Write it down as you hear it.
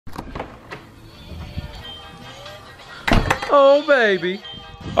Oh, baby.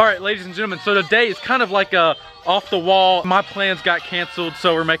 All right, ladies and gentlemen, so today is kind of like a off the wall. My plans got canceled,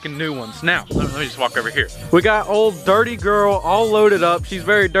 so we're making new ones. Now, let me just walk over here. We got old dirty girl all loaded up. She's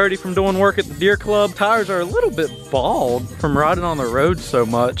very dirty from doing work at the deer club. Tires are a little bit bald from riding on the road so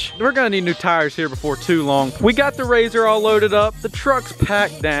much. We're gonna need new tires here before too long. We got the RZR all loaded up. The truck's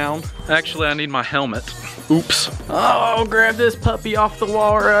packed down. Actually, I need my helmet. Oops. Oh, grab this puppy off the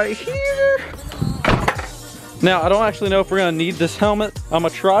wall right here. Now, I don't actually know if we're gonna need this helmet. I'm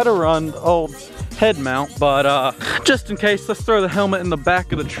gonna try to run the old head mount, but just in case, let's throw the helmet in the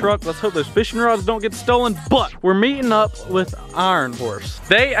back of the truck. Let's hope those fishing rods don't get stolen. But we're meeting up with Iron Horse.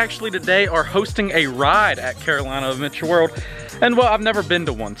 They actually today are hosting a ride at Carolina Adventure World. And well, I've never been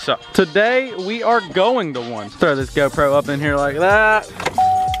to one, so today we are going to one. Throw this GoPro up in here like that.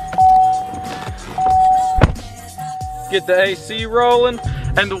 Get the AC rolling.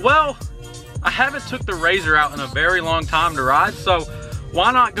 And well, I haven't took the RZR out in a very long time to ride, so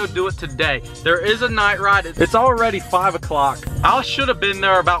why not go do it today? There is a night ride. It's already 5 o'clock. I should have been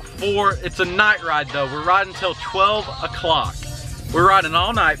there about 4. It's a night ride though. We're riding till 12 o'clock. We're riding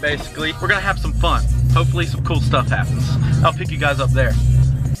all night basically. We're gonna have some fun. Hopefully some cool stuff happens. I'll pick you guys up there.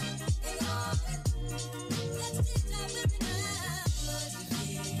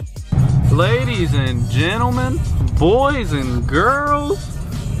 Ladies and gentlemen, boys and girls,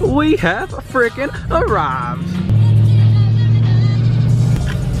 we have freaking arrived.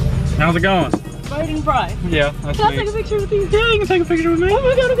 How's it going? Braydon Price. Yeah, that's Can me. I take a picture with you? Yeah, you can take a picture with me. Oh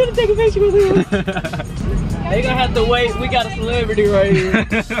my god, I'm gonna take a picture with you. They gonna have to wait. We got a celebrity right here.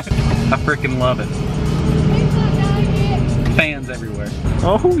 I freaking love it. Fans everywhere.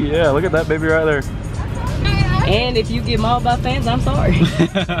 Oh yeah, look at that baby right there. And if you get mauled by fans, I'm sorry.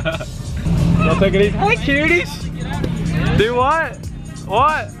 Y'all take it easy. Hi, cuties. Do what?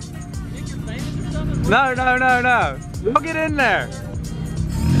 What? No, no, no, no. Don't get in there.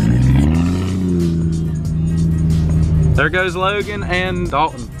 There goes Logan and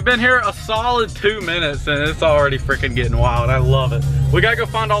Dalton. We've been here a solid 2 minutes and it's already freaking getting wild. I love it. We gotta go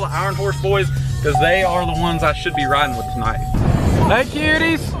find all the Iron Horse boys because they are the ones I should be riding with tonight. Hey,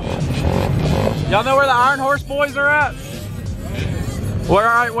 cuties. Y'all know where the Iron Horse boys are at? Where,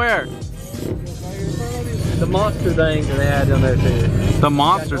 right where? The monster things that they had down there too. The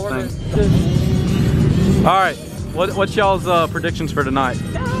monster thing. All right, what's y'all's predictions for tonight?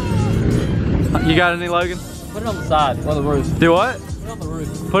 You got any, Logan? Put it on the side, or the roof. Do what? Put it on the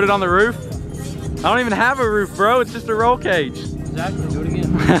roof. Put it on the roof? I don't even have a roof, bro. It's just a roll cage. Exactly, do it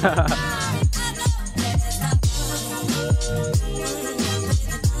again.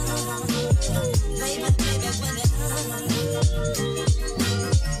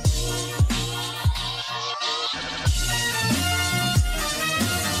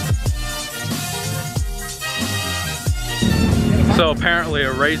 So apparently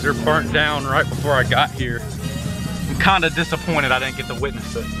a RZR burnt down right before I got here. I'm kind of disappointed I didn't get to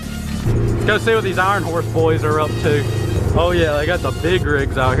witness it. Let's go see what these Iron Horse boys are up to. Oh yeah, they got the big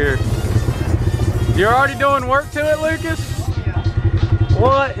rigs out here. You're already doing work to it, Lucas?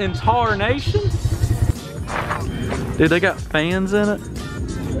 What in tarnation? Dude, they got fans in it.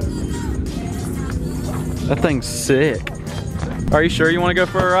 That thing's sick. Are you sure you want to go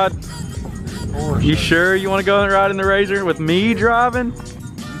for a ride? You sure you want to go and ride in the RZR with me driving?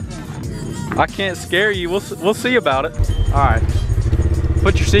 I can't scare you. We'll see about it. All right.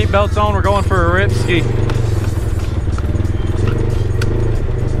 Put your seatbelts on. We're going for a rip ski.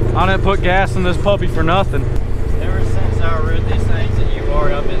 I didn't put gas in this puppy for nothing. Ever since I read these things that you are,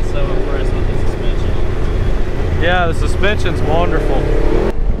 I've been so impressed with the suspension. Yeah, the suspension's wonderful.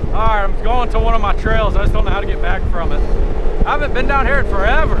 All right, I'm going to one of my trails. I just don't know how to get back from it. I haven't been down here in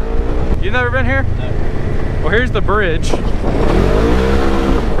forever. You've never been here? No. Well, here's the bridge.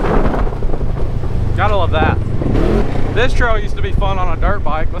 Gotta love that. This trail used to be fun on a dirt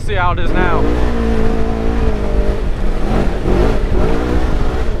bike. Let's see how it is now.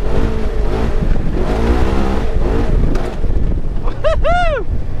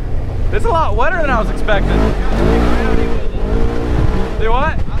 It's a lot wetter than I was expecting. Do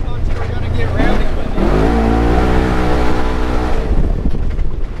what? I thought you were going to get rowdy with it.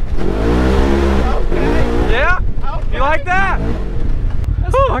 Okay. Yeah? Okay. You like that?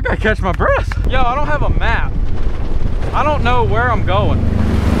 Oh, I gotta catch my breath. Yo, I don't have a map. I don't know where I'm going.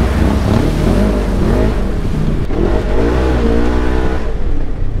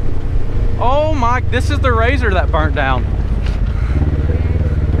 Oh my, this is the RZR that burnt down.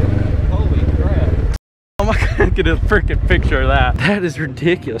 Holy crap. Oh my God, get a freaking picture of that. That is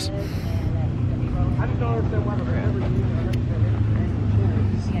ridiculous. I don't know if they want to ever use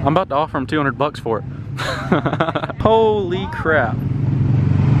I'm about to offer him 200 bucks for it. Holy crap.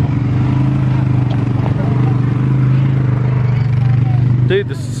 Dude,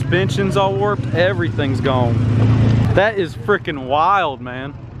 the suspension's all warped. Everything's gone. That is freaking wild,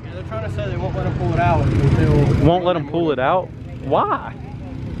 man. Yeah, they're trying to say they won't let them pull it out until... Won't let them pull it out? Why?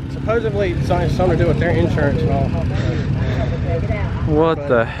 Supposedly it's something to do with their insurance and all. What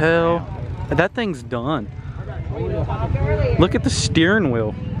the hell? That thing's done. Look at the steering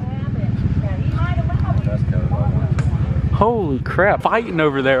wheel. Holy crap. Fighting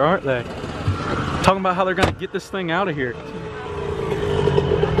over there, aren't they? Talking about how they're gonna get this thing out of here.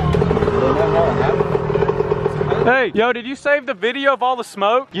 Hey, yo, did you save the video of all the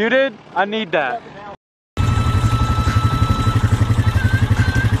smoke? You did? I need that.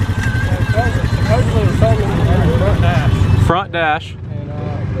 Supposedly the salt was in the front dash. Front dash.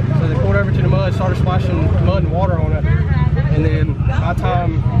 And so they pulled over to the mud, started splashing mud and water on it. And then by the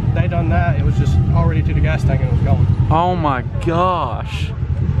time they done that, it was just already to the gas tank and it was gone. Oh my gosh.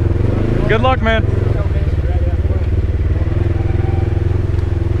 Good luck, man.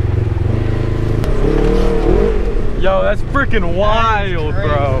 Yo, that's freaking wild,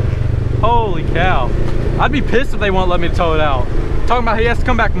 bro. Holy cow. I'd be pissed if they won't let me tow it out. Talking about he has to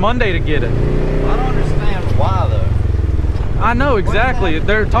come back Monday to get it. I don't understand why though. I know, exactly.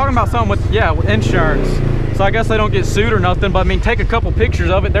 They're talking about something with, yeah, with insurance. So I guess they don't get sued or nothing, but I mean, take a couple pictures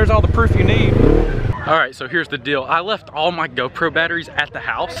of it. There's all the proof you need. All right, so here's the deal. I left all my GoPro batteries at the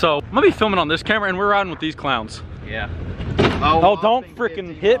house. So I'm gonna be filming on this camera and we're riding with these clowns. Yeah. Oh, don't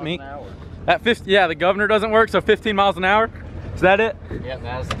freaking hit me. At 50, yeah, the governor doesn't work, so 15 miles an hour. Is that it? Yep,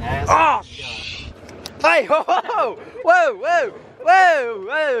 that's Oh, hey, whoa, whoa, whoa, whoa, whoa,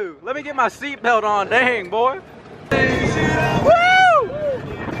 whoa. Let me get my seatbelt on, dang, boy. Woo!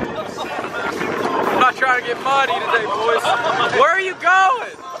 I'm not trying to get muddy today, boys. Where are you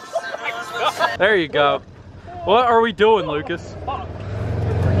going? There you go. What are we doing, Lucas? We're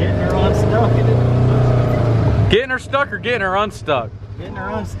getting her unstuck. Getting her stuck or getting her unstuck? Getting her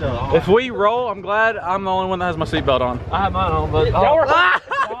unstuck. If we roll, I'm glad I'm the only one that has my seatbelt on. I have mine on, but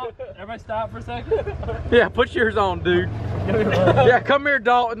everybody stop for a second. Yeah, put yours on, dude. Yeah, come here,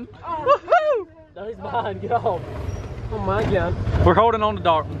 Dalton. Woohoo! No, he's behind. Get off. Oh my God. We're holding on to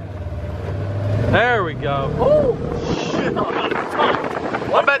Dalton. There we go.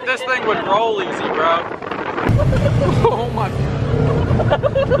 I bet this thing would roll easy, bro. Oh my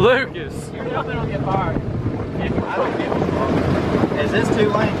God. Lucas. You definitely don't get fired. I don't get Is this 2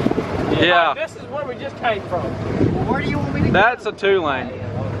 lane? Yeah. This is where we just came from. Well, where do you want me to go? That's a 2 lane.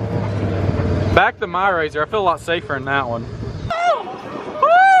 Back to my RZR. I feel a lot safer in that one. Woo!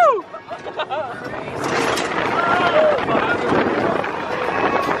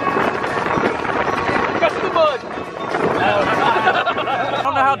 I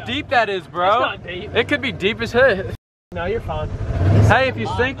don't know how deep that is, bro. It's not deep. It could be deep as hell. No, you're fine. Hey, if you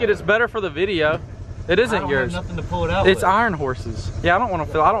sink it, it's better for the video. It isn't yours. Nothing to pull it out. It's Iron Horses. Yeah, I don't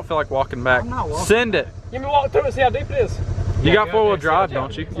feel like walking back. I'm not walking. Send it. Give me a walk through and see how deep it is. You got 4-wheel drive,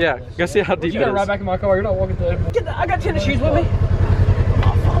 don't you? Yeah. Go see how deep You it gotta ride is. back in my car. You're not walking through. I got tennis shoes with me.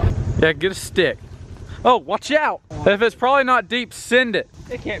 Yeah, get a stick. Oh, watch out. If it's probably not deep, send it.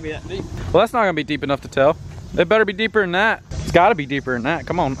 It can't be that deep. Well, that's not gonna be deep enough to tell. It better be deeper than that. It's gotta be deeper than that.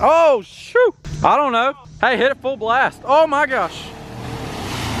 Come on. Oh, shoot. I don't know. Hey, hit it full blast. Oh my gosh.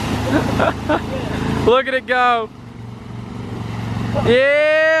 Look at it go.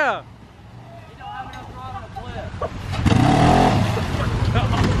 Yeah.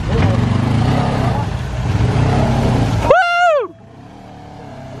 Woo!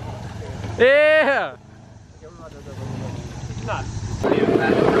 Yeah.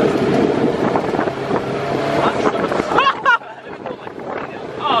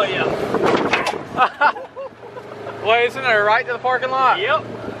 Oh yeah. Wait, isn't it right to the parking lot? Yep.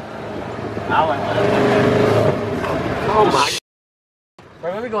 Oh my.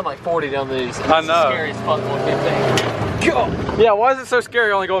 Bro, we'll be going like 40 down these. I know. Scary as fuck on 15. Go! Yeah, why is it so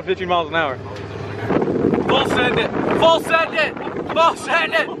scary only going 15 miles an hour? Full send it! Full send it! Full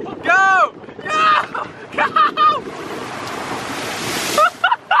send it! Go! Go! Go!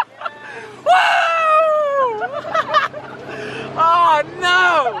 Woo! Oh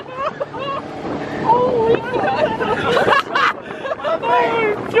no! Holy God!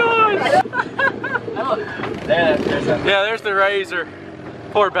 Oh Yeah, there's the RZR.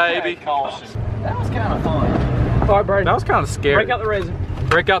 Poor baby. That was kind of fun. All right, Braydon. That was kind of scary. Break out the RZR.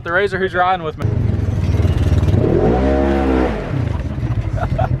 Break out the RZR. Who's riding with me?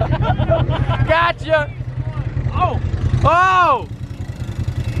 Gotcha! Oh! Oh!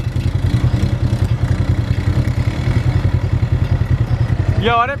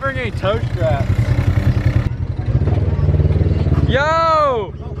 Yo, I didn't bring any toe straps.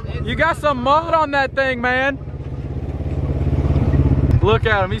 Yo! You got some mud on that thing, man. Look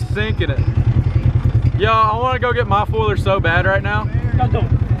at him, he's sinking it. Yo, I want to go get my foiler so bad right now.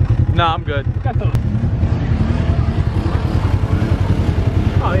 Nah, I'm good.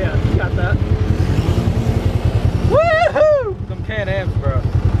 Oh yeah, you got that. Woohoo! Some Can-Ams, bro.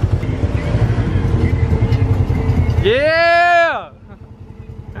 Yeah!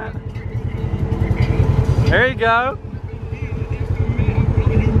 There you go.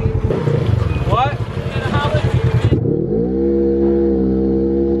 What?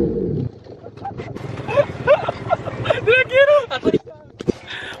 Did I get him?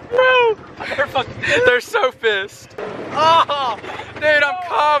 Bro, they're so pissed. Oh, dude, I'm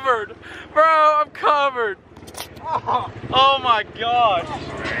covered. Bro, I'm covered. Oh my gosh.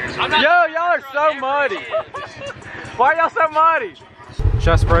 Yo, y'all are so muddy. Why are y'all so muddy? Should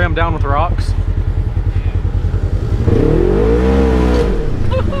I spray them down with rocks?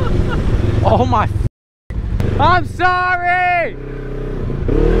 Oh my. I'm sorry.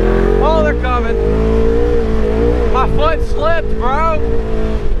 Oh, they're coming. My foot slipped, bro.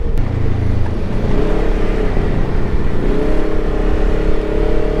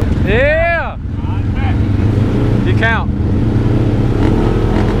 Yeah. You count.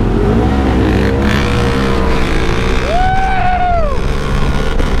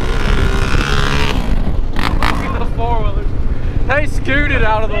 They scooted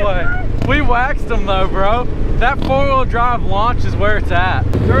out of the way. We waxed them though, bro. That four-wheel drive launch is where it's at.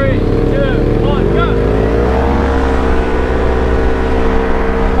 3, 2, 1, go!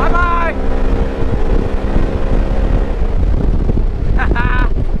 Bye-bye!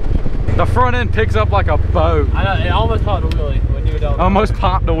 The front end picks up like a boat. I know, it almost popped a wheelie when you were down there. Almost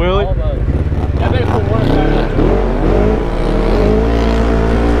popped a wheelie? Almost. I better put one back.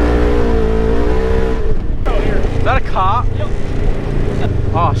 Is that a cop? Yep.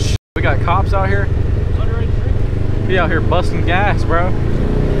 Oh shit, we got cops out here. We out here busting gas, bro.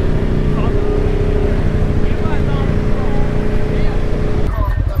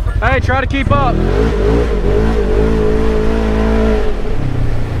 Hey, try to keep up.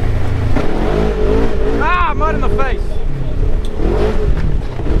 Ah, mud in the face.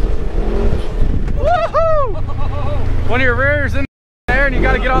 Woohoo! When your rear's in there and you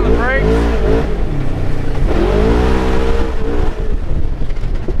gotta get on the brakes.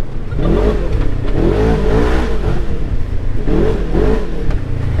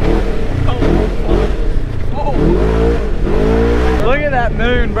 Look at that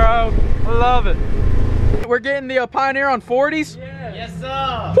moon, bro. I love it. We're getting the Pioneer on 40s? Yeah. Yes,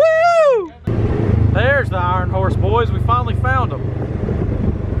 sir. Woo! There's the Iron Horse, boys. We finally found them.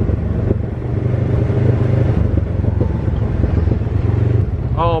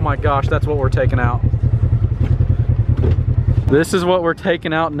 Oh my gosh, that's what we're taking out. This is what we're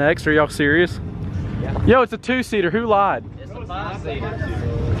taking out next. Are y'all serious? Yeah. Yo, it's a 2-seater. Who lied? It's a 5-seater.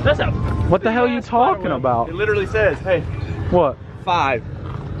 That's a. What the hell are you talking about? It literally says, hey, What? 5.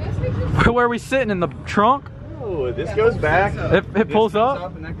 Where are we sitting, in the trunk? Oh, this goes back. It pulls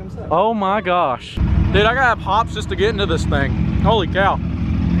up? And that comes up. Oh my gosh. Dude, I gotta have hops just to get into this thing. Holy cow.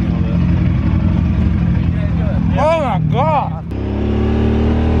 Oh my god.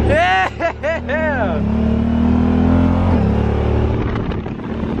 Yeah.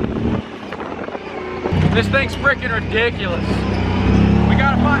 This thing's freaking ridiculous. We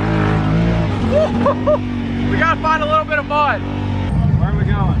gotta find. We gotta find a little bit of mud. Where are we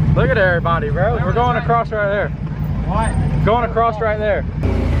going? Look at everybody, bro. We're going across right there. What? Going across right there.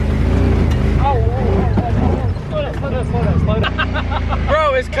 Oh, slow down.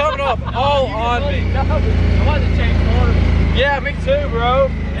 Bro, it's coming up all on me. I wanted to change corners. Yeah, me too, bro.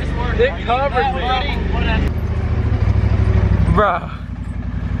 It's worth It covered me. Bro.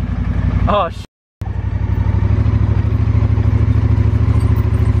 Oh, sh.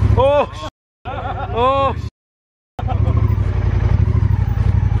 Oh, sh. Oh, sh.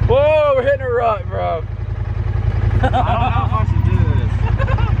 Whoa, we're hitting a rut, bro. I don't know if I should do this.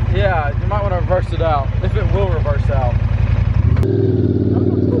 Yeah, you might want to reverse it out. If it will reverse out.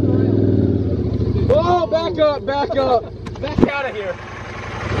 Oh, back up, back up. Back out of here.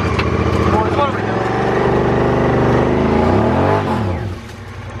 What are we doing?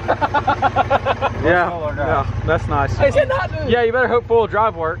 Yeah, that's nice. Is it not doing? Yeah, you better hope full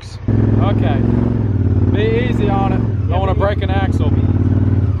drive works. Okay. Be easy on it. Don't want to break an axle.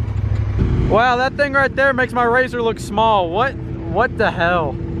 Wow, that thing right there makes my RZR look small. What the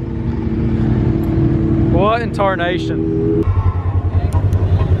hell? What in tarnation?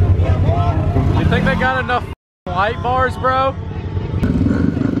 You think they got enough light bars, bro?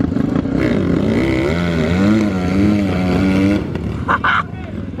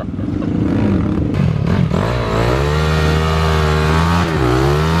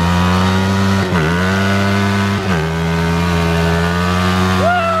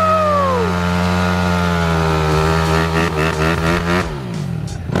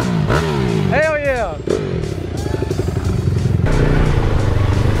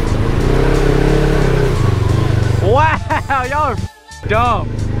 dumb.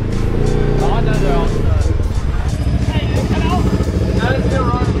 Oh, I know they're all stuck.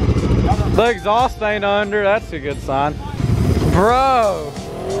 The exhaust ain't under. That's a good sign. Bro.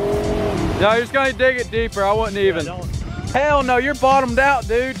 No, you're just gonna dig it deeper. I wouldn't even. Hell no, you're bottomed out,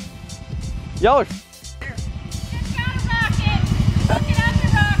 dude. Y'all are.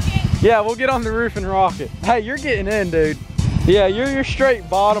 Yeah, we'll get on the roof and rock it. Hey, you're getting in, dude. Yeah, you're straight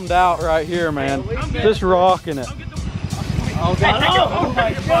bottomed out right here, man. Just rocking it.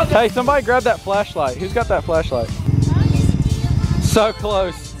 Hey, somebody grab that flashlight. Who's got that flashlight? So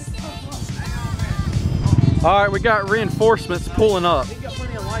close. All right, we got reinforcements pulling up.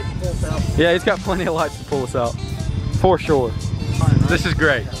 Yeah, he's got plenty of lights to pull us out. For sure. This is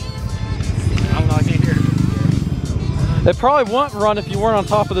great. I don't know, I can't hear it. It probably wouldn't run if you weren't on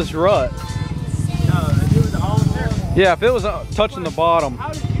top of this rut. No, if it was all in there. Yeah, if it was touching the bottom. How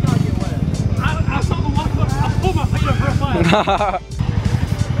did you not get wet? I saw the one foot. I pulled my feet up real fast.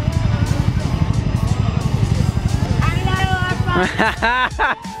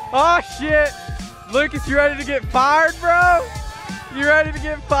 Oh shit! Lucas, you ready to get fired, bro? You ready to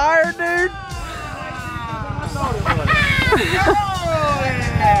get fired, dude?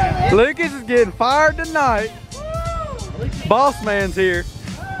 Lucas is getting fired tonight. Boss man's here.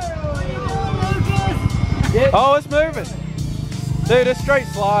 Oh, it's moving. Dude, it's straight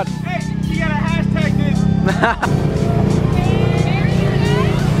sliding. Hey, you gotta hashtag this.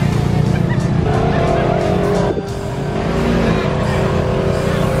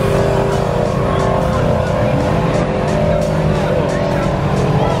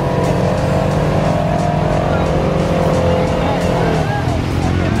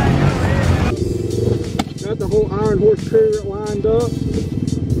 Got the whole Iron Horse crew lined up.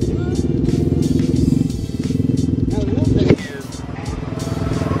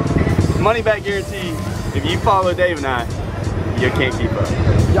 Money back guarantee. If you follow Dave and I, you can't keep up.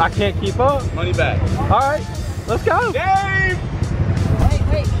 I can't keep up. Money back. All right, let's go. Dave!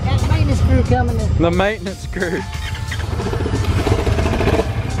 Wait, that maintenance crew coming in. The maintenance crew.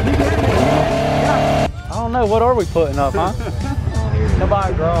 I don't know, what are we putting up, huh?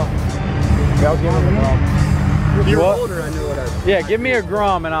 Nobody draw. Y'all give him a drum. If you're What? older, I know what I. Yeah, give me a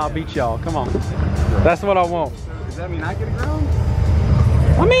grum and I'll beat y'all. Come on. That's what I want. Does that mean I get a ground?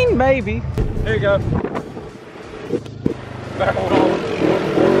 I mean, maybe. Here you go. Better hold on.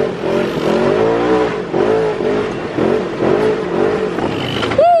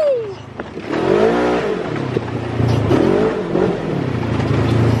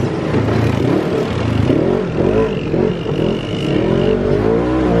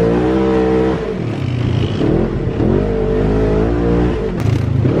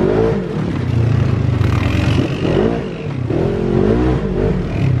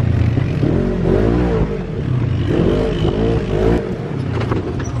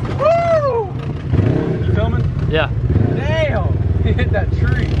 Yeah. Damn! He hit that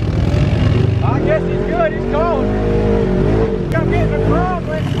tree. I guess he's good. He's cold. Come get the drum,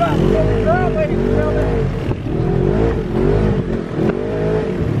 ladies and gentlemen.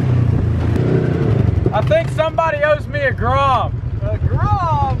 I think somebody owes me a grum. A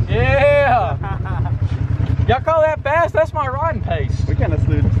drum? Yeah. Y'all call that fast? That's my riding pace. We kind of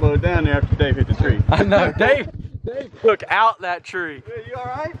slowed down there after Dave hit the tree. I know. Dave took out that tree. Hey, you all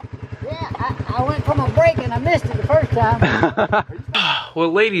right? Yeah, I went for my break and I missed it the first time.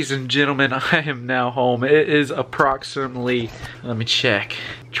 Well, ladies and gentlemen, I am now home. It is approximately, let me check,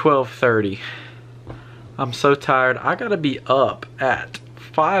 12:30. I'm so tired. I gotta be up at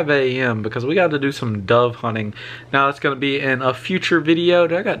 5 a.m. because we got to do some dove hunting. Now it's gonna be in a future video.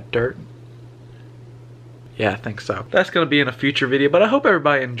 Did I got dirt? Yeah, I think so. That's gonna be in a future video, but I hope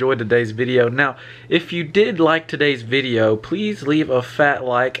everybody enjoyed today's video. Now, if you did like today's video, please leave a fat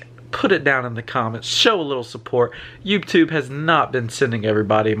like. Put it down in the comments, show a little support. YouTube has not been sending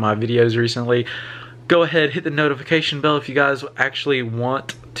everybody my videos recently. Go ahead, hit the notification bell if you guys actually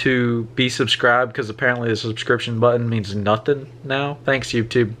want to be subscribed, because apparently the subscription button means nothing now. Thanks,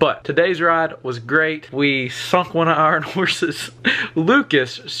 YouTube. But today's ride was great. We sunk one of Iron Horse's,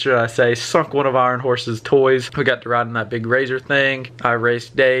 Lucas, should I say, sunk one of Iron Horse's toys. We got to ride in that big razor thing. I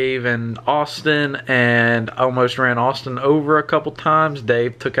raced Dave and Austin and almost ran Austin over a couple times.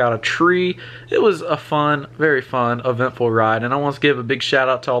 Dave took out a tree. It was a fun, very fun, eventful ride. And I want to give a big shout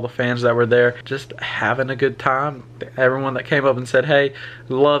out to all the fans that were there, just having a good time. Everyone that came up and said, hey,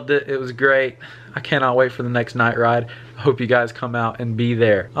 loved it. It was great. I cannot wait for the next night ride. I hope you guys come out and be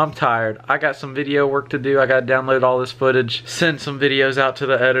there. I'm tired. I got some video work to do. I got to download all this footage, send some videos out to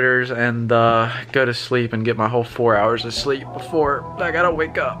the editors, and go to sleep and get my whole 4 hours of sleep before I gotta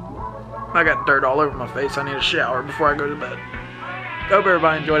wake up. I got dirt all over my face. I need a shower before I go to bed. Hope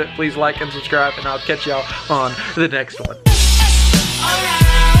everybody enjoyed it. Please like and subscribe, and I'll catch y'all on the next one.